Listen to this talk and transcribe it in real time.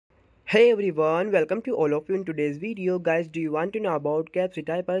Hey everyone, welcome to all of you in today's video. Guys, do you want to know about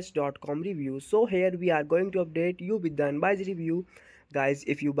Captchatyperz.com reviews? So here we are going to update you with the unbiased review. Guys,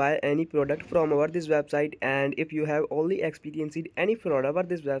 if you buy any product from our this website and if you have only experienced any fraud over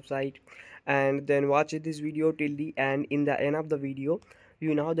this website and then watch this video till the end, in the end of the video,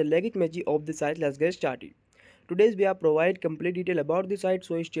 you know the legitimacy of the site. Let's get started. Today we are provide complete detail about the site,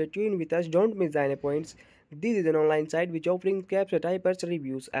 so stay tuned with us. Don't miss any points. This is an online site which offering Captchatyperz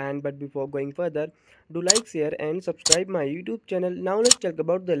reviews. And but before going further, do like, share, and subscribe my YouTube channel. Now let's talk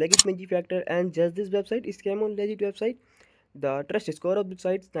about the legitimacy factor. And just this website is scam on legit website. The trust score of the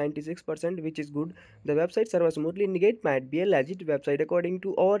site is 96%, which is good. The website server smoothly indicate might be a legit website according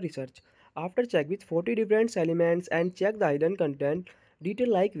to our research. After check with 40 different elements and check the hidden content,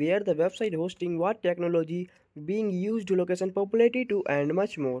 detail like where the website hosting, what technology being used, location, popularity to, and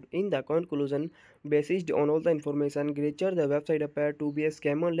much more. In the conclusion, based on all the information, Greater the website appear to be a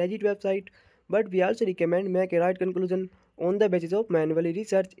scam or legit website, but we also recommend make a right conclusion on the basis of manually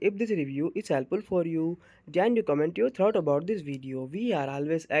research. If this review is helpful for you, then you comment your thought about this video. We are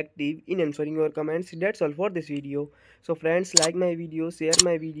always active in answering your comments. That's all for this video. So friends, like my video, share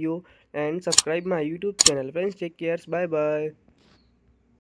my video, and subscribe my YouTube channel. Friends, take care. Bye bye.